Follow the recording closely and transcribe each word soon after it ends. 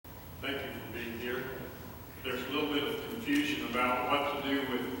Thank you for being here. There's a little bit of confusion about what to do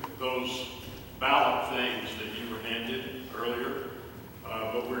with those ballot things that you were handed earlier,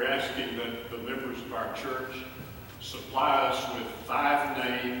 but we're asking that the members of our church supply us with 5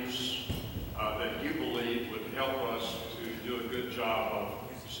 names that you believe would help us to do a good job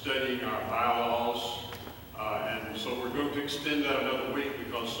of studying our bylaws. And so we're going to extend that another week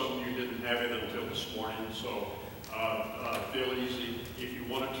because some of you didn't have it until this morning. So feel easy. If you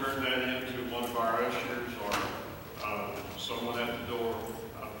want to turn that in to one of our ushers or someone at the door,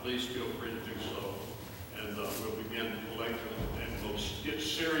 please feel free to do so. And we'll begin collecting them. And we'll get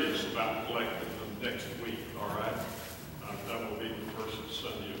serious about collecting them next week, all right? That will be the first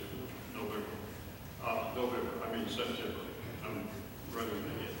Sunday of September. I'm running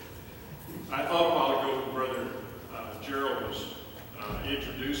ahead. I thought a while ago when Brother Gerald was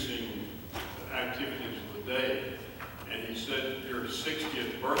introducing the activities of the day, and he said, your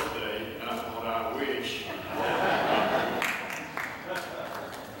 60th birthday, and I thought, I wish.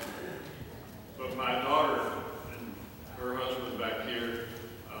 But my daughter and her husband back here,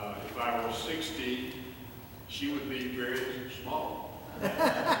 if I were 60, she would be very small.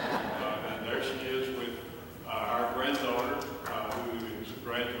 And there she is with our granddaughter, who is a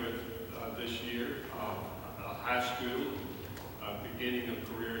graduate this year, high school, beginning a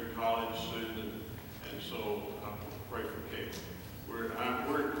career in college soon, and so pray for Kate.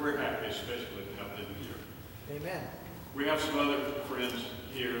 We're happy, especially to have them here. Amen. We have some other friends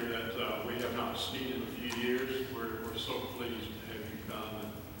here that we have not seen in a few years. We're so pleased to have you come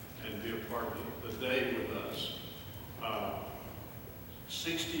and be a part of the day with us.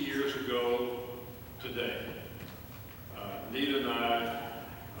 60 years ago today, Nita and I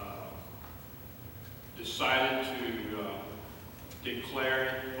decided to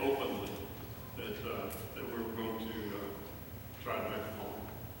declare openly that we were going to try to make it home.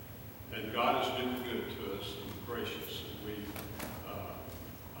 And God has been good to us and gracious. And we've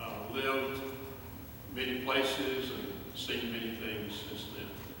lived many places and seen many things since then.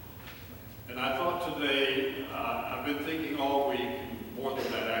 And I thought today, I've been thinking all week, more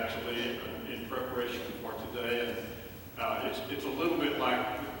than that actually, in preparation for today. And it's a little bit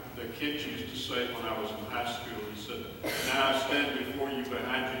like the kids used to say when I was in high school. He said, now I stand before you,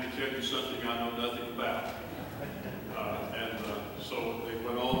 behind you, to tell you something I know nothing about. So they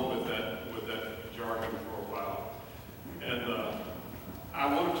went on with that jargon for a while. And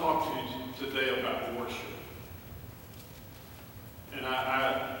I want to talk to you today about worship. And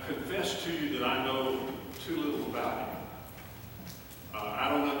I confess to you that I know too little about it. I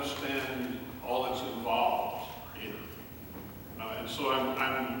don't understand all that's involved in it. And so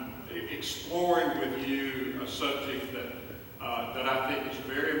I'm exploring with you a subject that I think is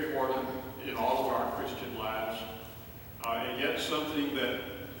very important in all of our Christian lives, and yet something that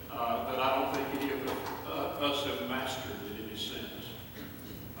I don't think any of us have mastered in any sense.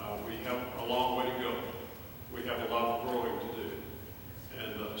 We have a long way to go. We have a lot of growing to do.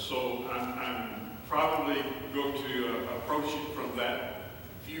 And so I'm probably going to approach it from that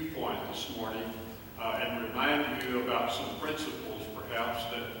viewpoint this morning and remind you about some principles perhaps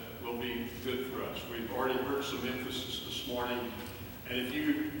that will be good for us. We've already heard some emphasis this morning, and if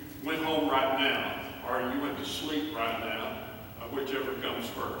you went home right now or you went to sleep right now, whichever comes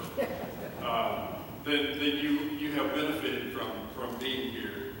first, then you have benefited from being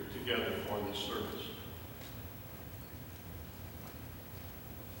here together for this service.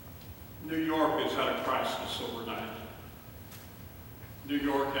 New York has had a crisis overnight. New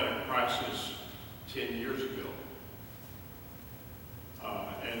York had a crisis 10 years ago.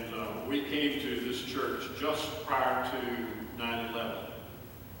 And we came to this church just prior to 9/11.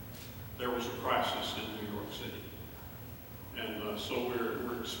 There was a crisis in New York City. And so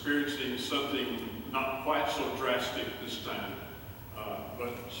we're experiencing something not quite so drastic this time,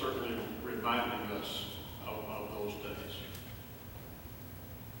 but certainly reminding us of those days.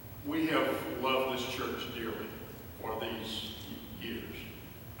 We have loved this church dearly for these years.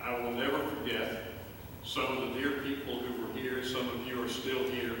 I will never forget some of the dear people who were here. Some of you are still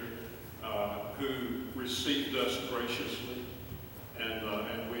here, who received us graciously,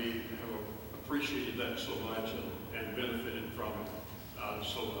 and we have appreciated that so much and benefited from it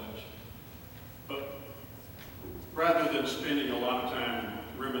so much. But rather than spending a lot of time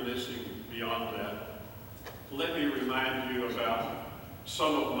reminiscing beyond that, let me remind you about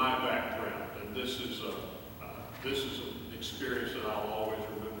some of my background, and this is an experience that I'll always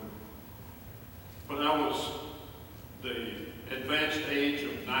remember. When I was the advanced age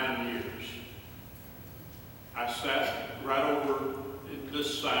of 9 years, I sat right over in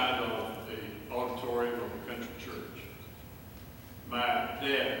this side of the auditorium of the country church. My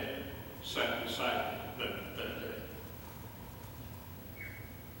dad sat beside me that day.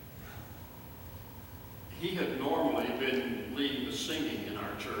 He had normally been leading the singing in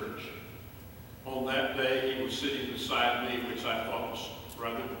our church. On that day, he was sitting beside me, which I thought was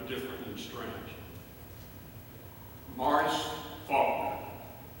rather different and strange. Morris Faulkner,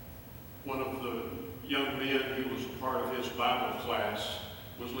 one of the young men who was a part of his Bible class,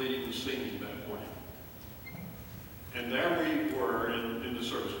 was leading the singing that morning. And there we were in the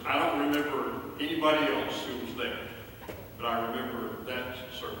service. I don't remember anybody else who was there, but I remember that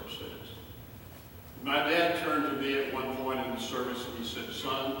circumstance. My dad turned to me at one point in the service and he said,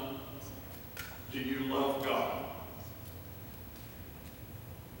 "Son, do you love God?"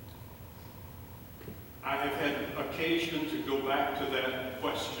 I have had occasion to go back to that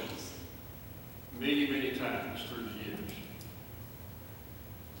question many, many times through the years.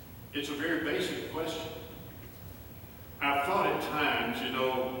 It's a very basic question. I've thought at times,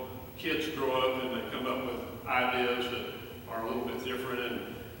 kids grow up and they come up with ideas that are a little bit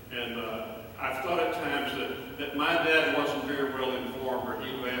different, and I've thought at times that my dad wasn't very well informed, or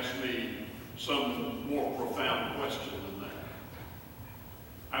he would ask me some more profound question than that.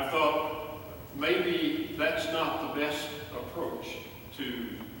 I thought maybe that's not the best approach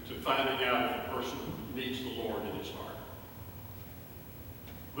to finding out if a person needs the Lord in his heart.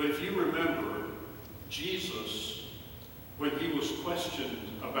 But if you remember, Jesus, when he was questioned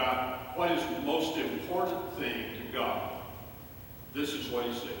about what is the most important thing to God, this is what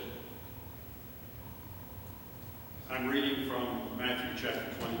he said. I'm reading from Matthew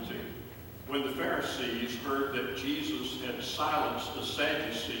chapter 22. When the Pharisees heard that Jesus had silenced the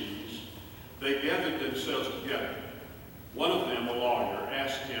Sadducees, they gathered themselves together. One of them, a lawyer,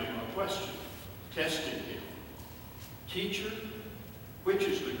 asked him a question, testing him. "Teacher, which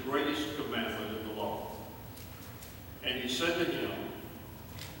is the greatest commandment in the law?" And he said to him,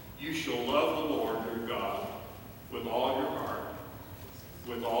 "You shall love the Lord your God with all your heart,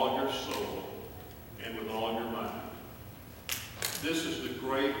 with all your soul, and with all your mind. This is the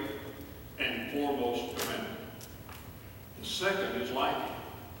great and foremost commandment. The second is like it.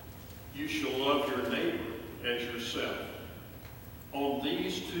 You shall love your neighbor as yourself. On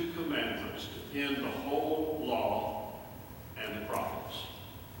these two commandments depend the whole law and the prophets."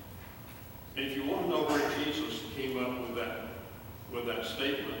 And if you want to know where Jesus came up with that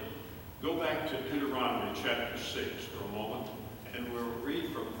statement, go back to Deuteronomy chapter 6 for a moment, and we'll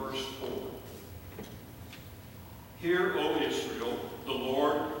read from verse 4. "Hear, O Israel, the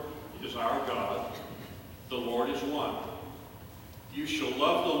Lord is our God. The Lord is one. You shall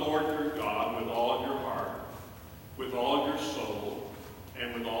love the Lord your God with all your heart, with all your soul,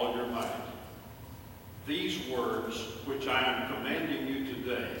 and with all your might. These words which I am commanding you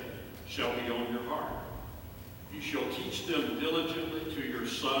today shall be on your heart. You shall teach them diligently to your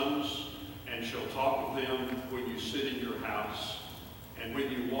sons, and shall talk of them when you sit in your house, and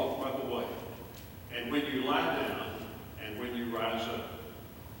when you walk by the way, and when you lie down, and when you rise up.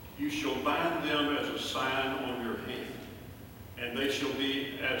 You shall bind them as a sign on your hand, and they shall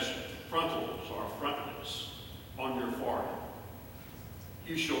be as frontals or frontlets on your forehead.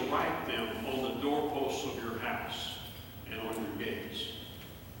 You shall write them on the doorposts of your house and on your gates.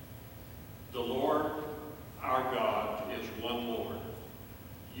 The Lord our God is one Lord.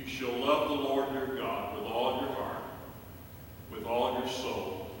 You shall love the Lord your God with all your heart, with all your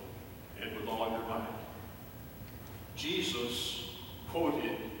soul, and with all your might." Jesus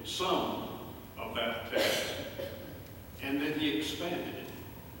quoted some of that text, and then he expanded it.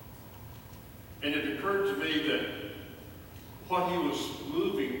 And it occurred to me that what he was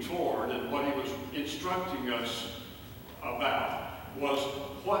moving toward and what he was instructing us about was,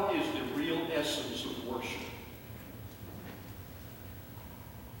 what is the real essence of worship?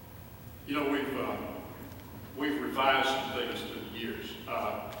 We've revised some things through the years.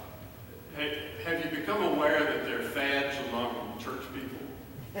 Have you become aware that there are fads among church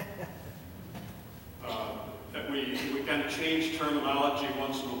people? That we kind of change terminology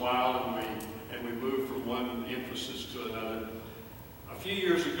once in a while, and we move from one emphasis to another. A few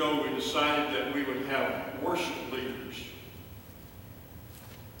years ago, we decided that we would have worship leaders.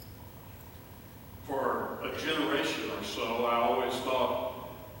 For a generation or so, I always thought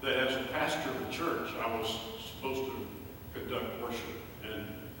that as a pastor of a church, I was supposed to conduct worship and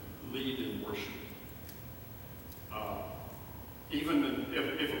lead in worship. Even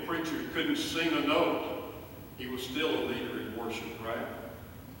if a preacher couldn't sing a note, he was still a leader in worship, right?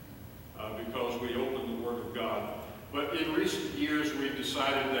 Because we opened the Word of God. But in recent years, we've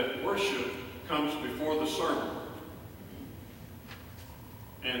decided that worship comes before the sermon.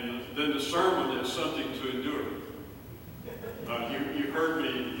 And then the sermon is something to endure. You heard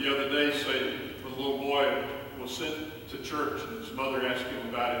me the other day was sent to church, and his mother asked him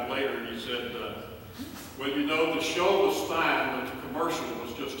about it later, and he said, well, you know, the show was fine, but the commercial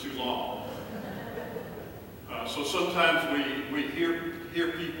was just too long. So sometimes we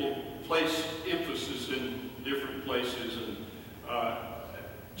hear people place emphasis in different places, and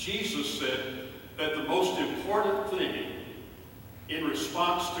Jesus said that the most important thing in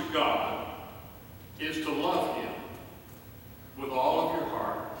response to God is to love Him with all of your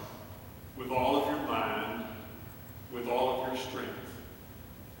heart, with all of your mind, with all of your strength.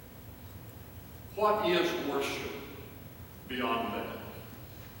 What is worship beyond that?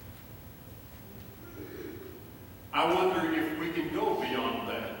 I wonder if we can go beyond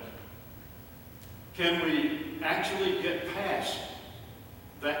that. Can we actually get past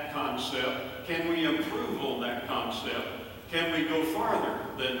that concept? Can we improve on that concept? Can we go farther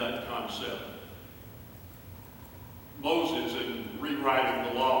than that concept? Moses, in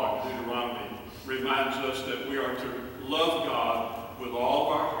rewriting the law in Deuteronomy, reminds us that we are to love God with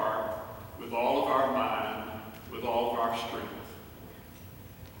all of our heart, with all of our mind, with all of our strength.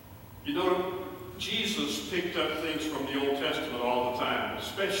 You know, Jesus picked up things from the Old Testament all the time,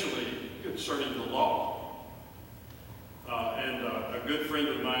 especially concerning the law. And a good friend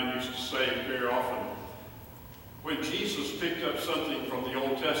of mine used to say very often, when Jesus picked up something from the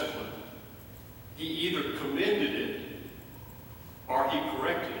Old Testament, he either commended it or he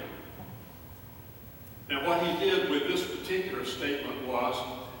corrected it. Now what he did with this particular statement was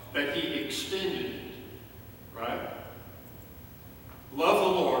that he extended it, right? Love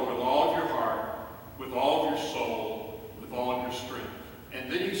the Lord with all of your heart, with all of your soul, with all of your strength.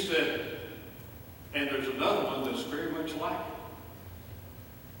 And then he said, and there's another one that's very much like it.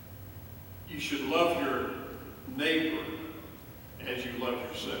 You should love your neighbor as you love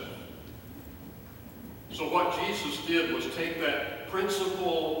yourself. So what Jesus did was take that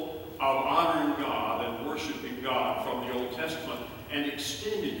principle of honoring God and worshiping God from the Old Testament and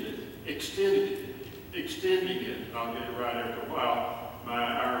extending it. I'll get it right after a while.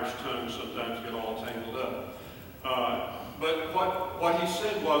 My Irish tongue sometimes get all tangled up. But what he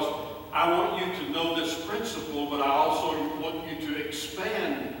said was, I want you to know this principle, but I also want you to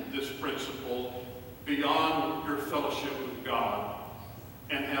expand this principle beyond your fellowship with God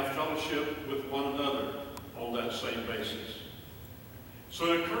and have fellowship with one another on that same basis.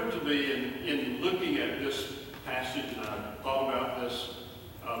 So it occurred to me in looking at this passage, and I thought about this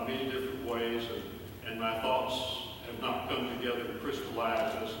many different ways, and my thoughts have not come together to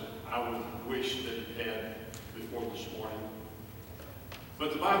crystallize as I would wish that it had before this morning.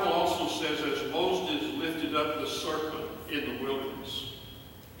 But the Bible also says, as Moses lifted up the serpent in the wilderness,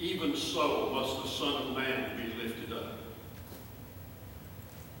 even so must the Son of Man be lifted up.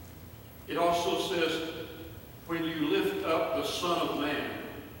 It also says, when you lift up the Son of Man,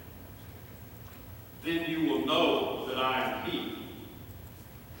 then you will know that I am He.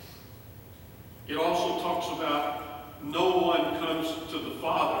 It also talks about no one comes to the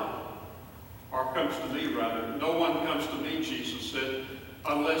Father, or comes to me rather, no one comes to me, Jesus said,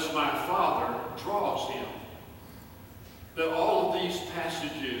 unless my Father draws him. That all of these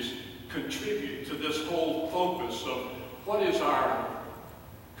passages contribute to this whole focus of what is our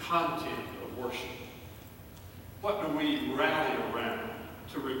content of worship. What do we rally around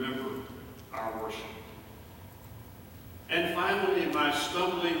to remember our worship? And finally, my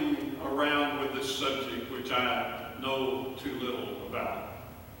stumbling around with this subject, which I know too little about,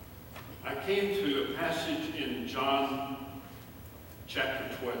 I came to a passage in John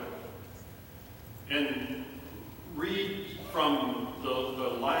chapter 12 and read from the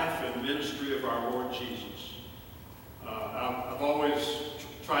life and ministry of our Lord Jesus. I've always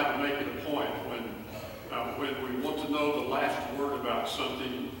tried to make it a point when we want to know the last word about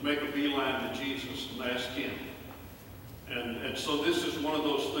something, make a beeline to Jesus and ask Him. And so this is one of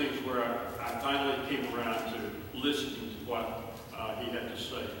those things where I finally came around to listening to what He had to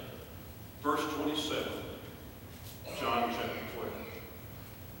say. Verse 27, John chapter 12.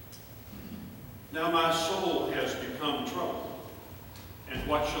 Now my soul has become troubled, and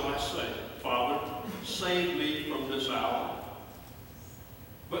what shall I say? Father, save me from this hour.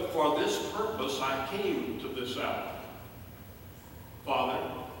 But for this purpose I came to this hour. Father,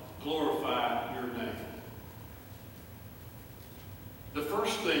 glorify your name. The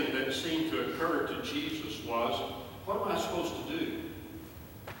first thing that seemed to occur to Jesus was, what am I supposed to do?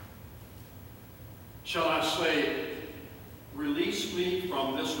 Shall I say, release me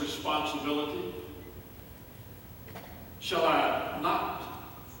from this responsibility? Shall I not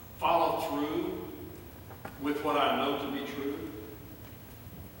follow through with what I know to be true?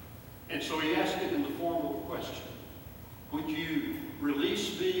 And so he asked it in the form of a question. Would you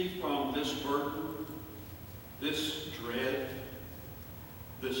release me from this burden? this dread,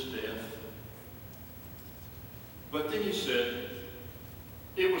 this death. But then he said,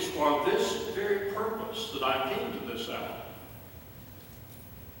 it was for this very purpose that I came to this hour.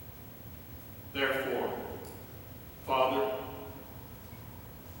 Therefore, Father,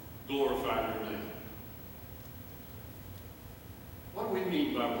 glorify your name. What do we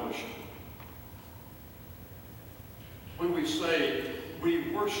mean by worship? When we say we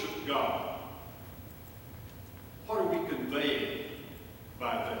worship God, what are we conveying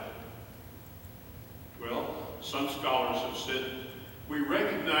by that? Well, some scholars have said we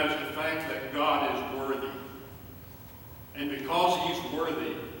recognize the fact that God is worthy. And because he's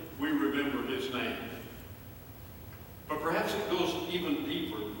worthy, we remember his name. But perhaps it goes even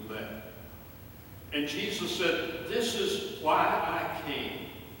deeper than that. And Jesus said, this is why I came.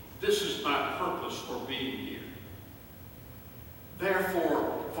 This is my purpose for being here.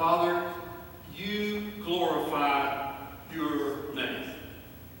 Therefore, Father, you glorify your name.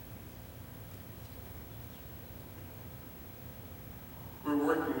 We're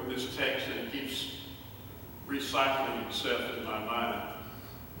working with this text and it keeps recycling itself in my mind.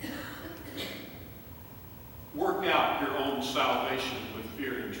 Work out your own salvation with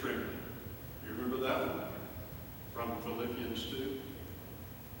fear and trembling. You remember that one from Philippians 2?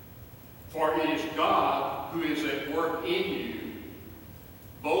 For it is God who is at work in you,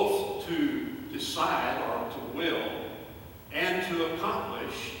 both to decide or to will and to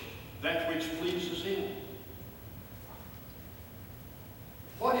accomplish that which pleases him.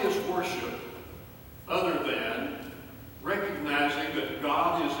 What is worship other than recognizing that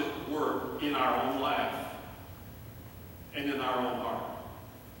God is at work in our own life and in our own heart?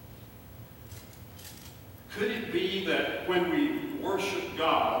 Could it be that when we worship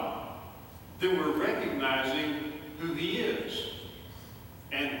God, then we're recognizing who he is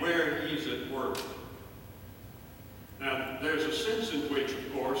and where he's at work? Now, there's a sense in which,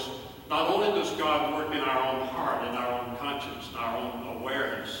 of course, not only does God work in our own heart, in our own conscience, in our own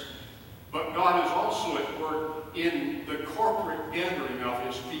awareness, but God is also at work in the corporate gathering of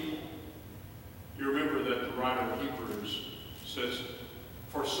his people. You remember that the writer of Hebrews says,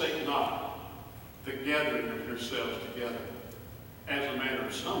 forsake not the gathering of yourselves together, as the manner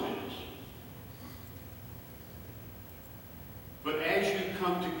of some is. But as you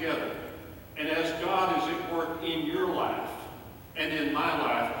come together, and as God is at work in your life and in my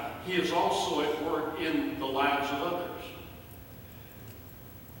life, he is also at work in the lives of others.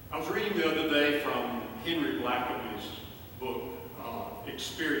 I was reading the other day from Henry Blackaway's book,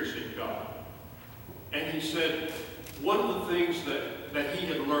 Experiencing God. And he said one of the things that he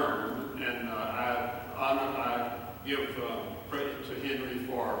had learned, and I give credit to Henry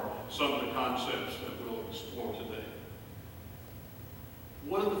for some of the concepts that we'll explore today.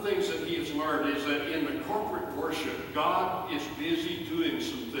 One of the things that he has learned is that in the corporate worship, God is busy doing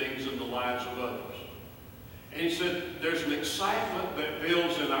some things in the lives of others. And he said there's an excitement that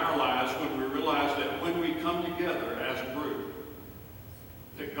builds in our lives when we realize that when we come together as a group,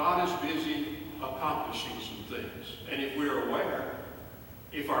 that God is busy accomplishing some things. And if we're aware,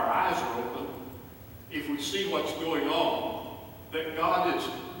 if our eyes are open, if we see what's going on, that God is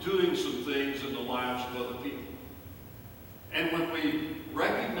doing some things in the lives of other people. And when we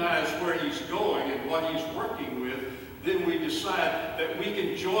recognize where he's going and what he's working with, then we decide that we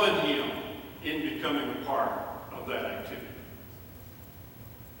can join him in becoming a part of that activity.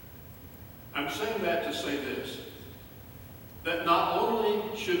 I'm saying that to say this, that not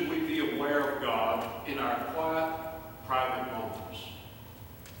only should we be aware of God in our quiet, private moments,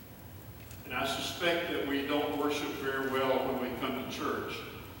 and I suspect that we don't worship very well when we come to church,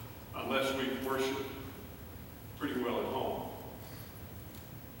 unless we worship pretty well at home.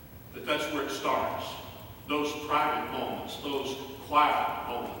 But that's where it starts. Those private moments, those quiet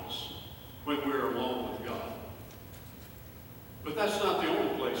moments, when we're alone with God. But that's not the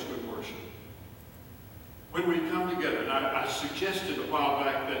only place we worship. When we come together, and I suggested a while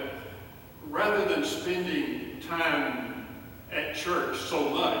back that rather than spending time at church so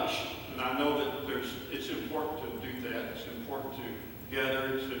much, and I know that it's important to do that, it's important to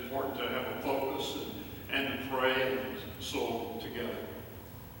gather, it's important to have a focus and to pray and so together.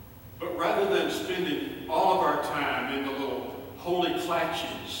 But rather than spending all of our time in the little holy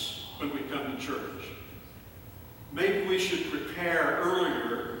clutches when we come to church, maybe we should prepare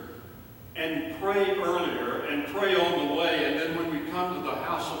earlier and pray earlier and pray on the way, and then when we come to the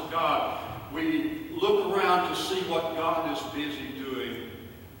house of God, we look around to see what God is busy doing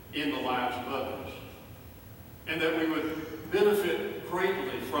in the lives of others. And that we would benefit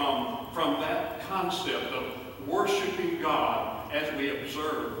greatly from that concept of worshiping God as we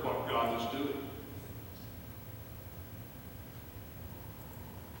observe what God is doing.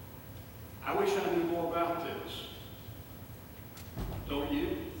 I wish I knew more about this. Don't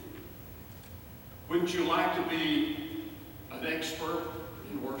you? Wouldn't you like to be an expert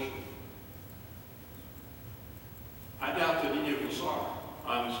in worship? I doubt that any of us are,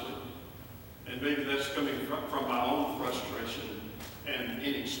 honestly. And maybe that's coming from my own frustration and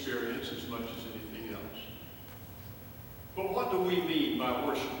inexperience as much as anything else. But what do we mean by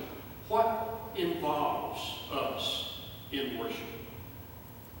worship? What involves us in worship?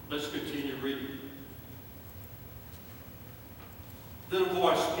 Let's continue reading. Then a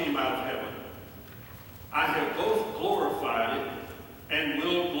voice came out of heaven. I have both glorified it and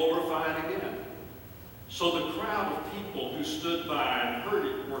will glorify it again. So the crowd of people who stood by and heard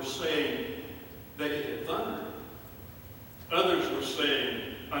it were saying that it had thundered. Others were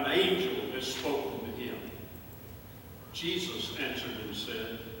saying, an angel has spoken to him. Jesus answered and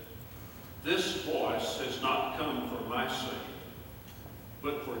said, this voice has not come for my sake,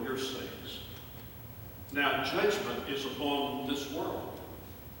 but for your sakes. Now judgment is upon this world.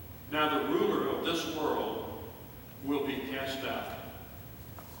 Now the ruler of this world will be cast out.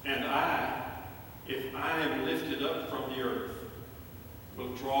 And I, if I am lifted up from the earth,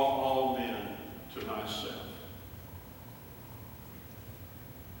 will draw all men to myself.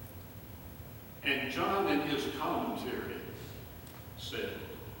 And John in his commentary said,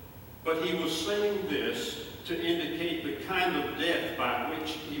 but he was saying this to indicate the kind of death by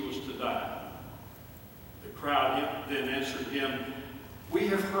which he was to die. The crowd then answered him, we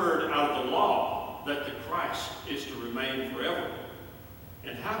have heard out of the law that the Christ is to remain forever.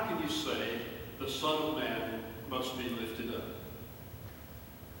 And how can you say the Son of Man must be lifted up?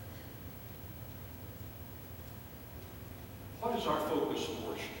 What is our focus of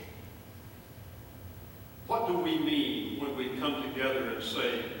worship? What do we mean when we come together and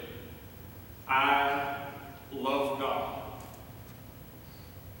say, I love God?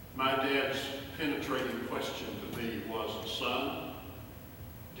 My dad's penetrating question to me was, son,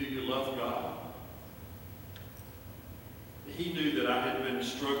 do you love God? He knew that I had been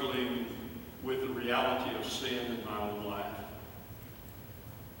struggling with the reality of sin in my own life.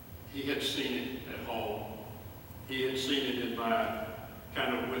 He had seen it at home. He had seen it in my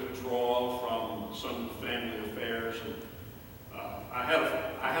kind of withdrawal from some of the family affairs. And I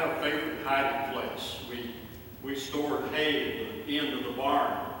had a favorite hiding place. We stored hay at the end of the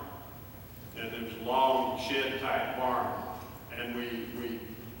barn, and it was a long shed-type barn, and we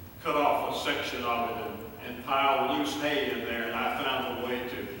cut off a section of it and piled loose hay in there, and I found a way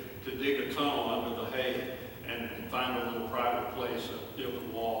to dig a tunnel under the hay and find a little private place near the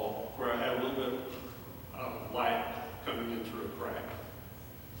wall where I had a little bit of light coming in through a crack.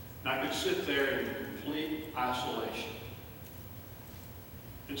 And I could sit there in complete isolation.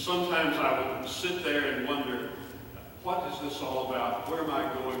 And sometimes I would sit there and wonder, what is this all about? Where am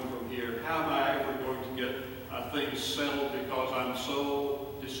I going from here? How am I ever going to get things settled because I'm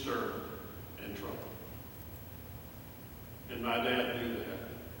so disturbed and troubled? And my dad knew that.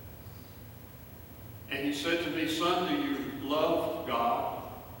 And he said to me, son, do you love God?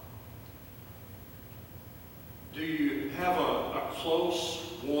 Do you have a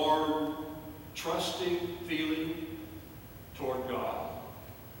close, warm, trusting feeling toward God?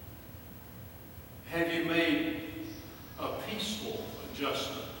 Have you made a peaceful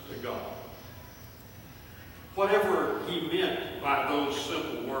adjustment to God? Whatever he meant by those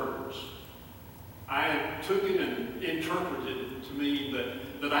simple words, I took it and interpreted it to mean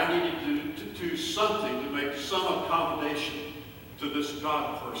that I needed to do something to make some accommodation to this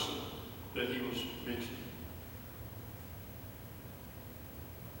God person that he was mentioning.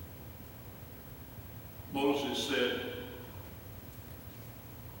 Moses said,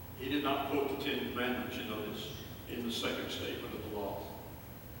 he did not quote the 10 Commandments, you notice, in the second statement of the law.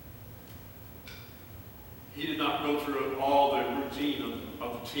 He did not go through all the routine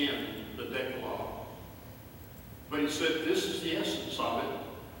of the 10, the Decalogue. But he said, this is the essence of it.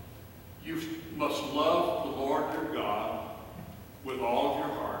 You must love the Lord your God with all of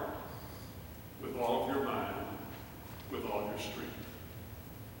your heart, with all of your mind, with all your strength.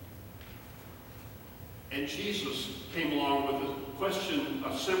 And Jesus came along with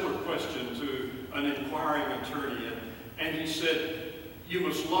a similar question to an inquiring attorney. And he said, you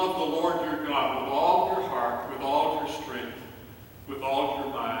must love the Lord your God with all of your heart, with all of your strength, with all of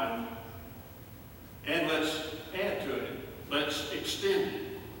your mind. And let's add to it. Let's extend it.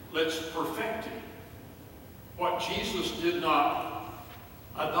 Let's perfect it. What Jesus did not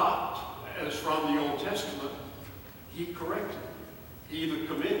adopt as from the Old Testament, he corrected. He either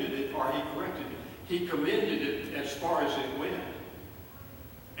commended it or he corrected it. He commended it as far as it went.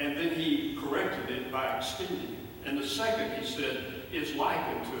 And then he corrected it by extending it. And the second, he said, is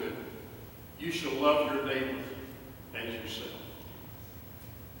likened to it. you shall love your neighbor as yourself.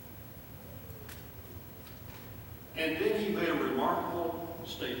 And then he made a remarkable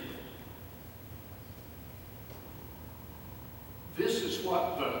statement. This is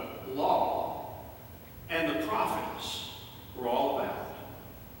what the law and the prophets were all about.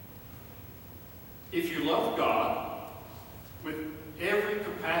 If you love God with every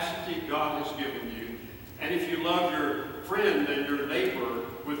capacity God has given you, and if you love your friend and your neighbor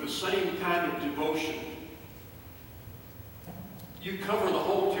with the same kind of devotion, you cover the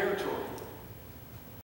whole territory.